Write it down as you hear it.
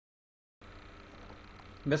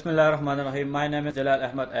Bismillahirrahmanirrahim. My name is Jalal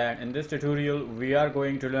Ahmad, and in this tutorial we are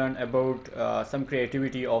going to learn about some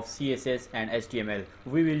creativity of CSS and HTML.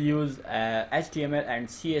 We will use HTML and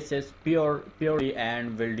CSS purely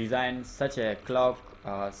and will design such a clock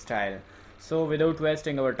style. So without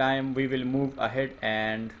wasting our time, we will move ahead,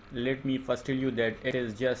 and let me first tell you that it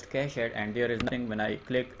is just cached and there is nothing when I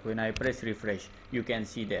press refresh. You can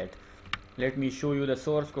see that. Let me show you the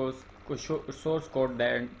source code.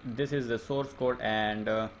 That this is the source code, and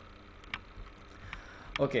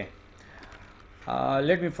okay,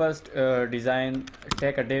 let me first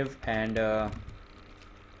take a div and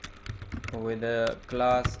with a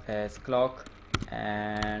class as clock,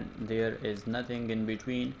 and there is nothing in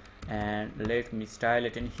between, and let me style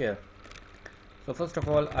it in here. So first of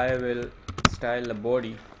all, I will style the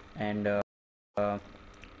body, and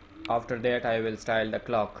after that I will style the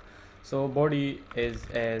clock. So body is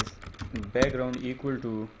as background equal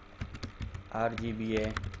to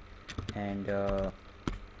RGBA, and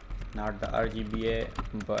not the RGBA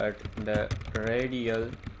but the radial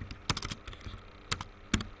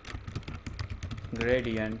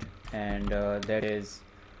gradient, and that is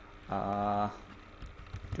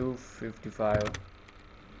 255,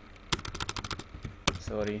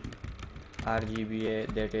 sorry, RGBA,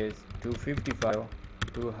 that is 255,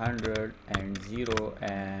 200 and 0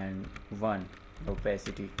 and 1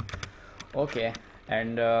 opacity. Okay,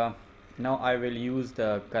 and now I will use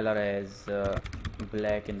the color as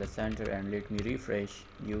black in the center, and let me refresh.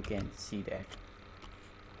 You can see that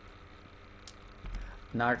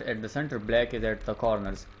not at the center, black is at the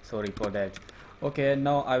corners, sorry for that. Okay,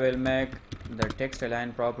 now I will make the text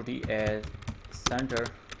align property as center,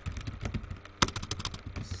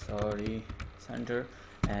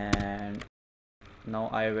 and now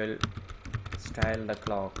I will style the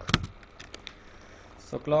clock.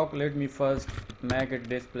 So clock, let me first make it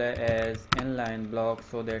display as inline block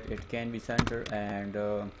so that it can be center, and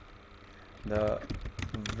the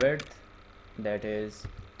width, that is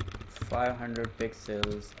 500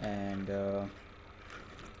 pixels, and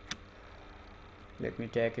let me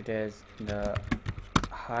take it as the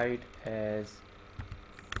height as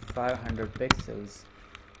 500 pixels,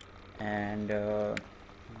 and the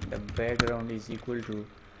background is equal to,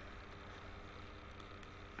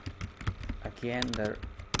 again, the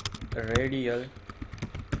radial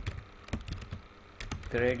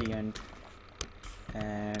gradient,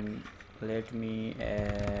 and let me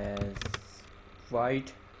as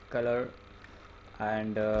white color,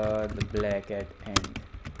 and the black at end.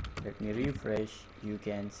 Let me refresh. You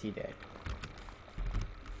can see that.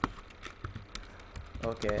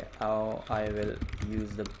 Okay, now I will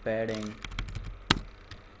use the padding,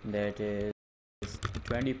 that is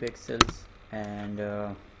 20 pixels, and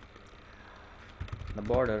the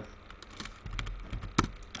border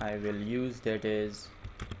I will use, that is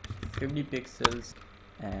 50 pixels,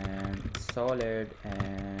 and solid,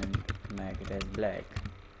 and make it as black.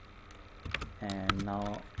 And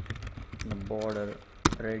now the border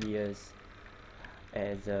radius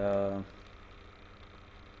as 50%.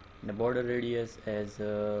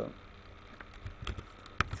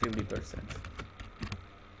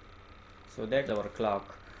 So that's our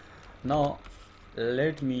clock. Now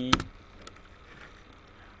let me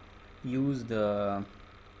use the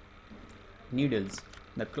needles,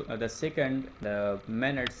 the second, the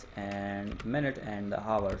minute and the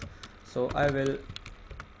hours. So I will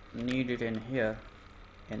need it in here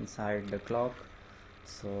inside the clock.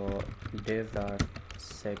 So div dot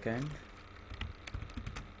second,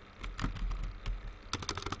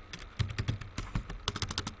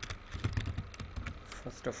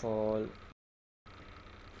 first of all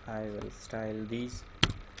I will style these.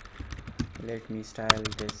 Let me style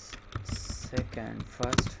this second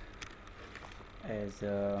first as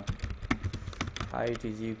height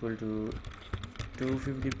is equal to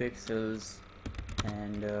 250 pixels,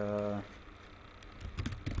 and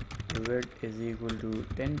width is equal to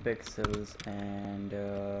 10 pixels, and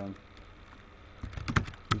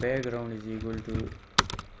background is equal to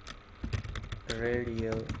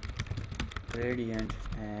radial gradient,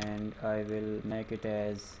 and I will make it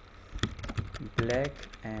as black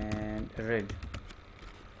and red.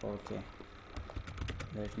 Okay,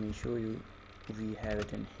 let me show you. We have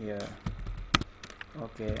it in here.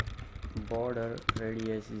 Okay, border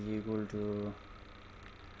radius is equal to,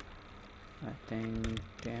 I think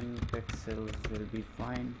 10 pixels will be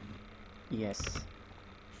fine. Yes.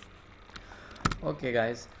 Okay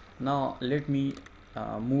guys, now let me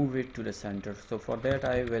move it to the center. So for that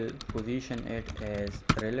I will position it as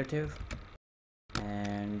relative,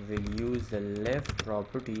 and will use the left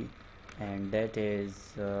property, and that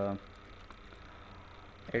is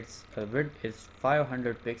its width is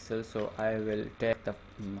 500 pixels, so I will take the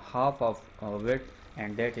half of width,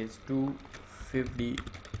 and that is 250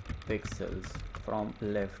 pixels from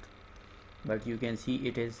left. But you can see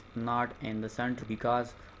it is not in the center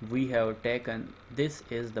because we have taken, this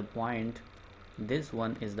is the point, this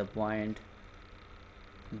one is the point,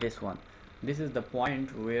 this is the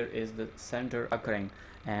point where is the center occurring,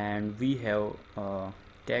 and we have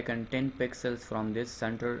taken 10 pixels from this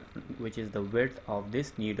center, which is the width of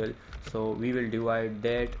this needle. So we will divide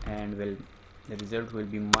that, and the result will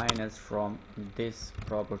be minus from this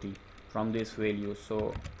property, from this value.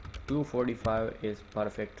 So 245 is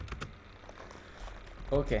perfect.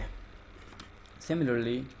 Okay,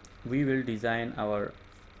 similarly we will design our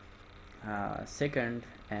second,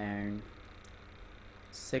 and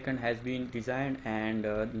second has been designed, and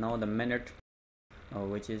now the minute,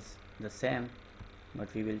 which is the same,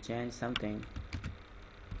 but we will change something.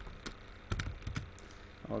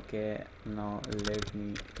 Okay, now let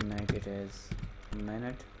me make it as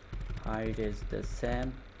minute. Height is the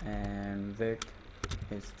same, and width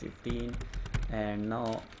is 15, and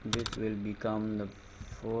now this will become the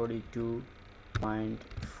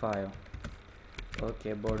 42.5.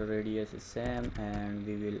 okay, border radius is same, and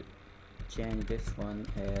we will change this one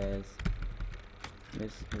as,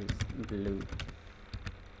 this is blue,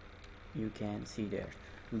 you can see that,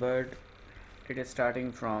 but it is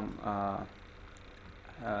starting from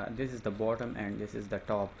this is the bottom and this is the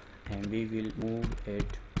top, and we will move it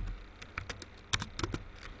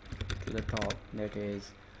to the top, that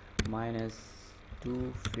is minus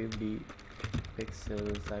 250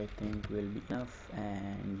 pixels. I think will be enough,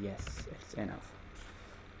 and yes, it's enough.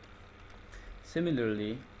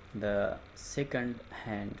 Similarly, the second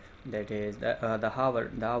hand, that is the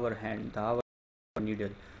hover hand, the hover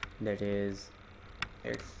needle, that is,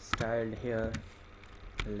 it's styled here.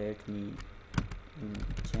 Let me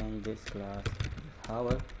change this class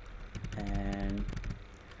hover, and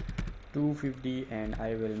 250, and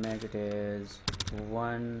I will make it as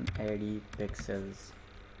 180 pixels,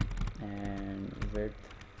 and width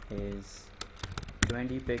is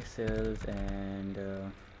 20 pixels, and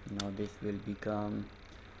now this will become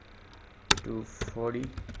 240.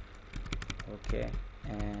 okay,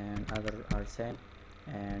 and other are same,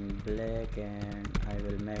 and black, and I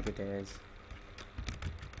will make it as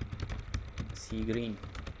sea green.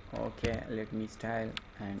 okay, let me style,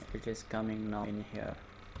 and it is coming now in here.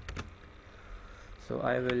 So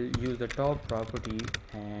I will use the top property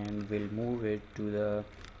and will move it to the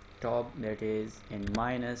top, that is in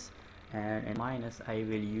minus, and in minus I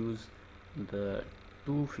will use the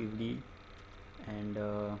 250, and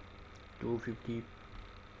 250,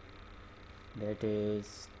 that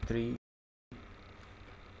is 3.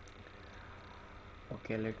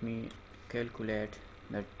 okay, let me calculate.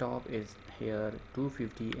 The top is here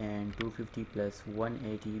 250, and 250 plus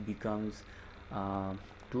 180 becomes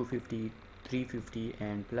 250, 350,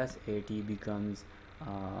 and plus 80 becomes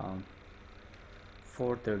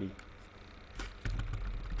 430.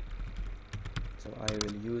 so I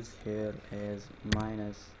will use here as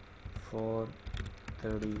minus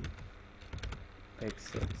 430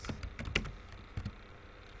 pixels.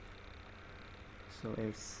 so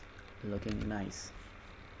it's looking nice.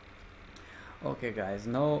 okay guys,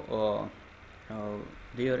 now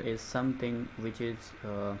there is something which is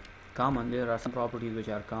common. There are some properties which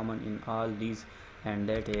are common in all these, and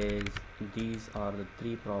that is, these are the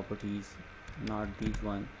 3 properties, not these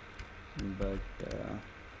one, but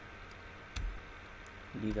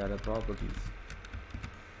these are the properties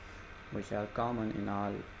which are common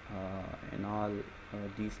in all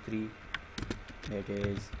these 3, that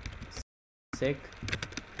is sec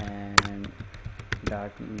and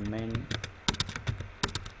dot min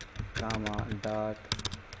comma dot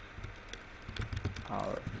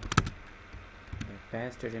hour.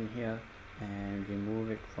 Paste it in here and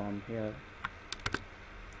remove it from here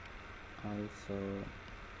also.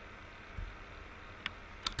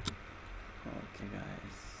 okay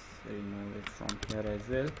guys, remove it from here as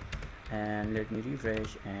well, and let me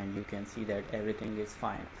refresh, and you can see that everything is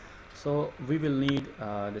fine. So we will need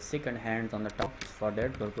the second hand on the top. For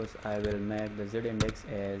that purpose I will make the z index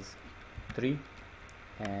as 3,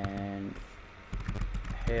 and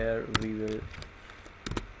here we will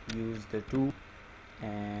use the 2,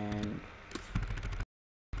 and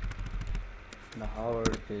the hour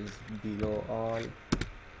is below all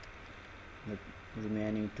the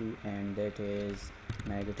remaining 2, and that is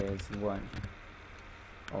make it as 1.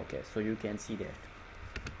 okay, so you can see that.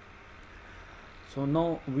 So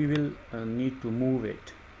now we will need to move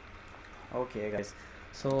it. okay guys,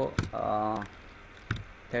 so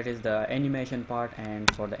that is the animation part,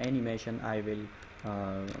 and for the animation I will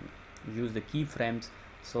use the keyframes.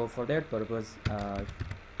 So for that purpose,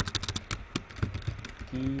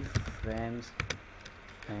 keyframes,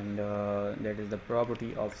 and that is the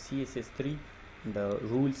property of CSS3, the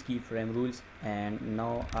rules, keyframe rules. And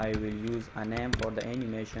now I will use a name for the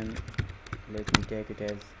animation. Let me take it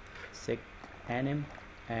as sec anim,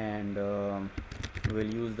 and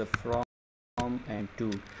we'll use the from and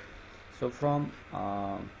to. So from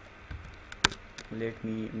let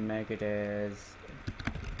me make it as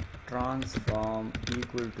transform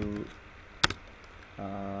equal to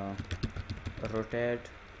rotate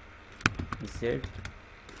z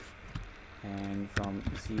and from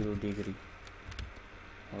 0 degree.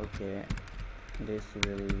 Okay, this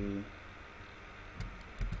will be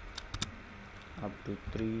up to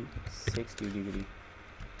 360 degree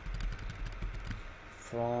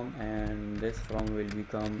from, and this from will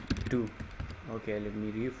become 2. Okay, let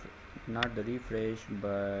me not the refresh,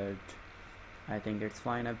 but I think it's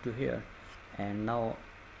fine up to here. And now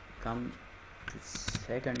come to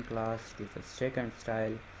second class, to the second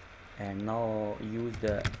style, and now use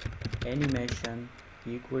the animation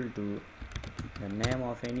equal to the name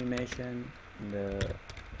of animation, the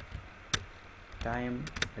time,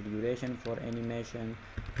 the duration for animation,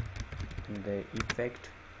 the effect,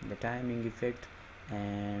 the timing effect,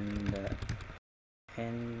 and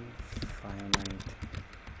infinite.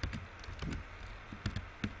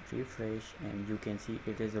 Refresh, and you can see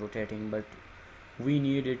it is rotating, but we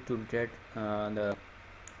need it to rotate the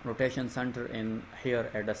rotation center in here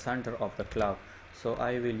at the center of the clock. So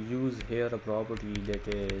I will use here a property that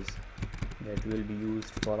will be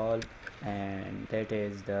used for all, and that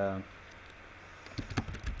is the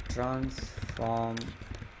transform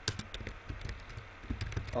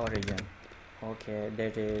origin. Okay,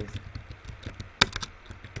 that is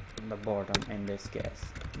the bottom in this case.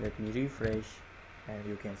 Let me refresh, and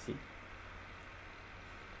you can see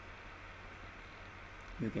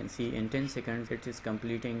in 10 seconds it is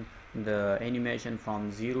completing the animation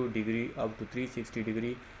from 0 degree up to 360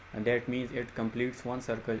 degree, and that means it completes one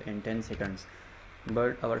circle in 10 seconds.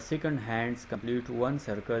 But our second hands complete one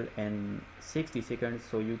circle in 60 seconds,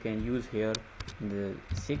 so you can use here the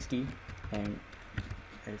 60, and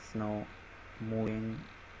it's now moving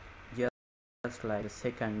just like the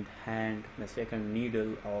second hand, the second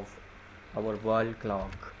needle of our wall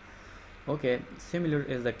clock. Okay, similar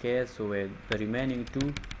is the case with the remaining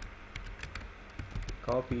two.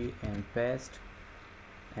 Copy and paste,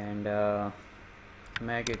 and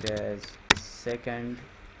make it as second,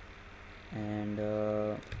 and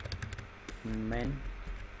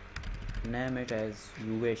name it as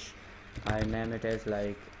you wish. I name it as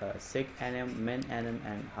like sec anim, min anim,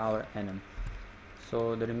 and hour anim.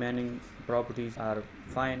 So the remaining properties are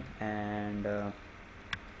fine, and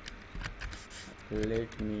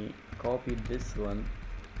let me copy this one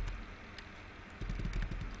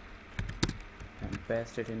and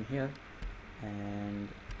paste it in here, and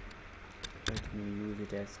let me use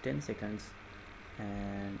it as 10 seconds,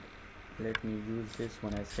 and let me use this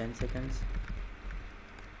one as 10 seconds.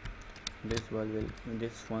 This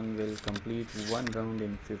one will complete one round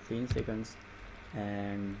in 15 seconds,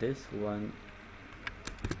 and this one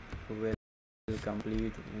will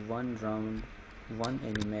complete one round, one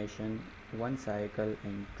animation, one cycle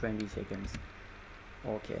in 20 seconds.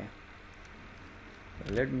 Okay,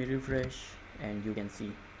 let me refresh, and you can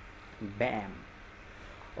see, bam.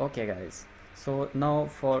 Okay guys, so now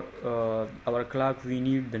for our clock we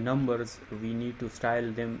need the numbers, we need to style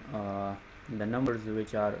them, the numbers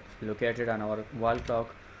which are located on our wall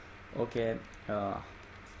clock. Okay,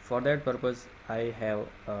 for that purpose I have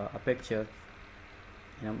a picture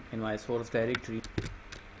in my source directory,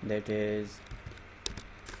 that is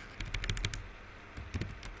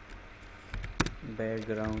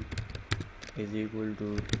background is equal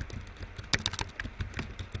to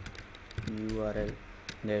URL,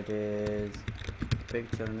 that is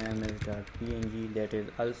picture name is .png, that is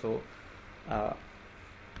also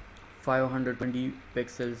 520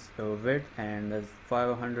 pixels width and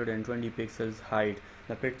 520 pixels height.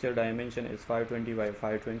 The picture dimension is 520 by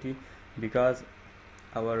 520 because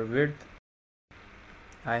our width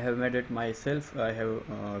I have made it myself. I have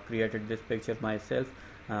created this picture myself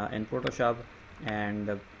in Photoshop,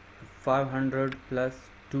 and 500 plus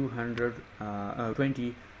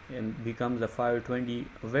 220 becomes the 520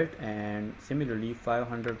 width, and similarly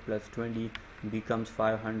 500 plus 20 becomes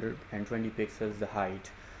 520 pixels the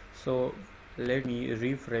height. So let me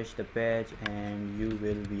refresh the page and you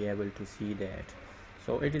will be able to see that.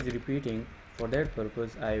 So it is repeating. For that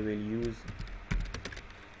purpose I will use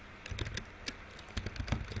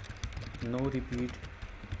no repeat,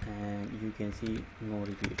 and you can see no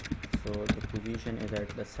repeat. so the position is at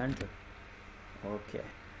the center. Okay,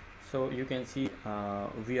 so you can see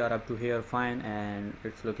we are up to here fine and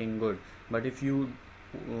it's looking good. But if you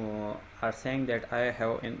are saying that I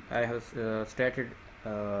have stated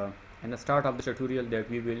in the start of the tutorial that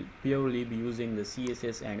we will purely be using the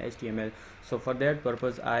CSS and HTML, so for that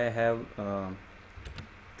purpose I have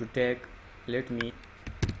to take, let me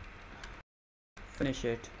finish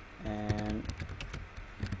it, and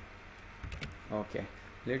okay,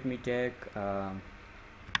 let me take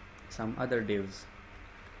some other divs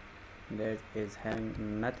that is having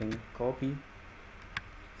nothing, copy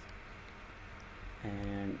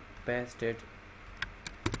and paste it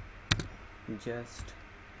just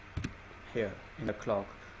here in the clock.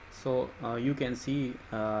 So you can see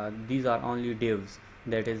these are only divs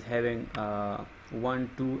that is having 1,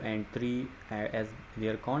 2 and 3 as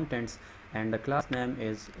their contents, and the class name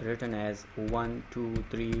is written as 1, 2,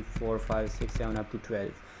 3, 4, 5, 6, 7 up to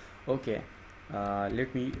 12. Okay,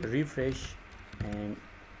 let me refresh and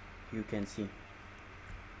you can see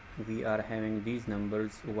we are having these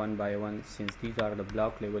numbers one by one, since these are the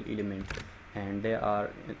block level element and they are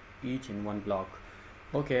each in one block.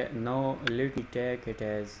 Okay, now let me take it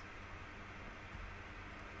as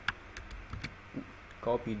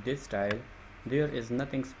copy this style. There is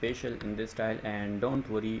nothing special in this style, and don't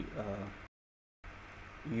worry,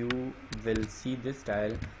 you will see this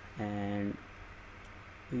style and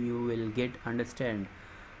you will get understand.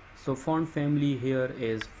 So font family here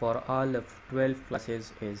is for all of 12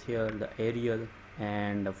 classes is here, the Arial,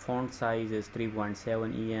 and the font size is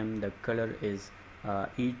 3.7 em, the color is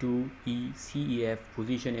E2 ECEF,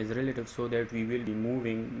 position is relative, so that we will be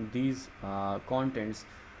moving these contents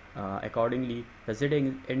accordingly. The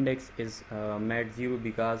Z index is made 0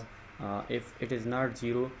 because if it is not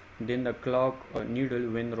 0, then the clock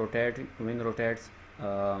needle when rotates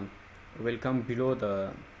will come below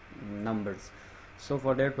the numbers. So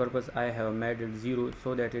for that purpose I have made it 0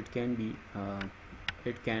 so that it can be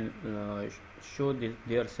show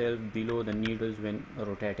their self below the needles when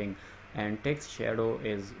rotating. And text shadow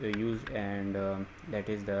is used, and that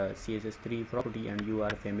is the CSS3 property, and you are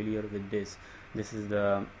familiar with this. This is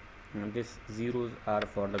the this zeros are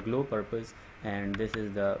for the glow purpose, and this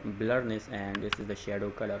is the blurriness, and this is the shadow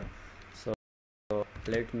color. So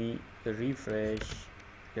let me refresh,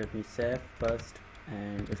 let me save first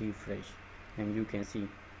and refresh, and you can see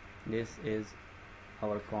this is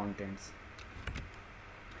our contents.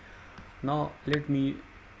 Now let me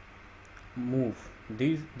move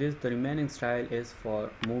the remaining style is for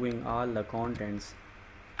moving all the contents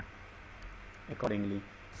accordingly.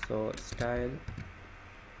 So style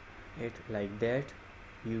it like that,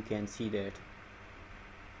 you can see that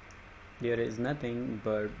there is nothing,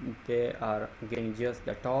 but they are getting just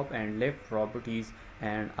the top and left properties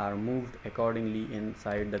and are moved accordingly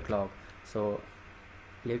inside the clock. So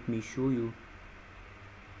let me show you,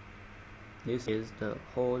 this is the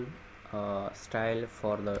whole style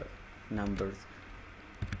for the numbers.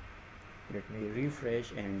 Let me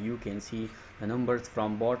refresh, and you can see the numbers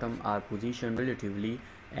from bottom are positioned relatively,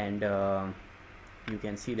 and you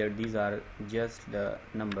can see that these are just the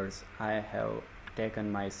numbers I have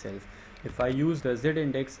taken myself. If I use the Z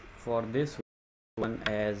index for this one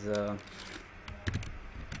as if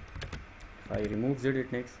I remove Z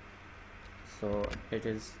index, so it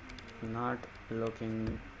is not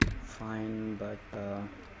looking fine, but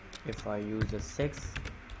if I use the 6,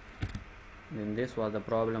 then this was the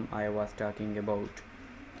problem I was talking about.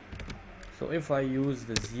 So if I use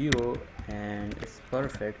the 0, and it's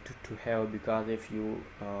perfect to have, because if you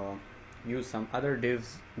use some other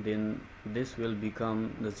divs, then this will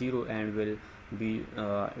become the 0 and will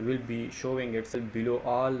be showing itself below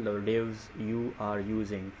all the divs you are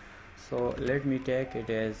using. So let me take it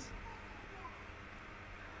as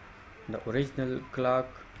the original clock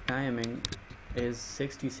timing is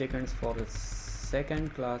 60 seconds for the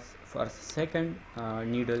second class for second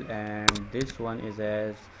needle, and this one is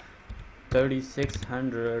as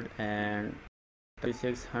 3600, and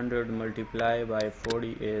 3600 multiplied by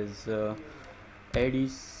 40 is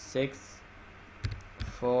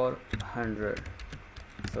 86400.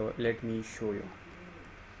 So let me show you,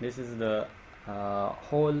 this is the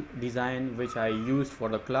whole design which I used for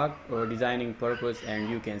the clock designing purpose. And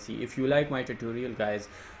you can see, if you like my tutorial guys,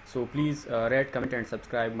 so please rate, comment and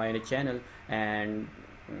subscribe my channel, and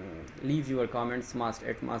leave your comments.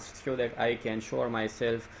 It must show that I can show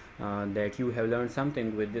myself that you have learned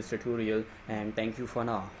something with this tutorial. And thank you for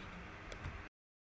now.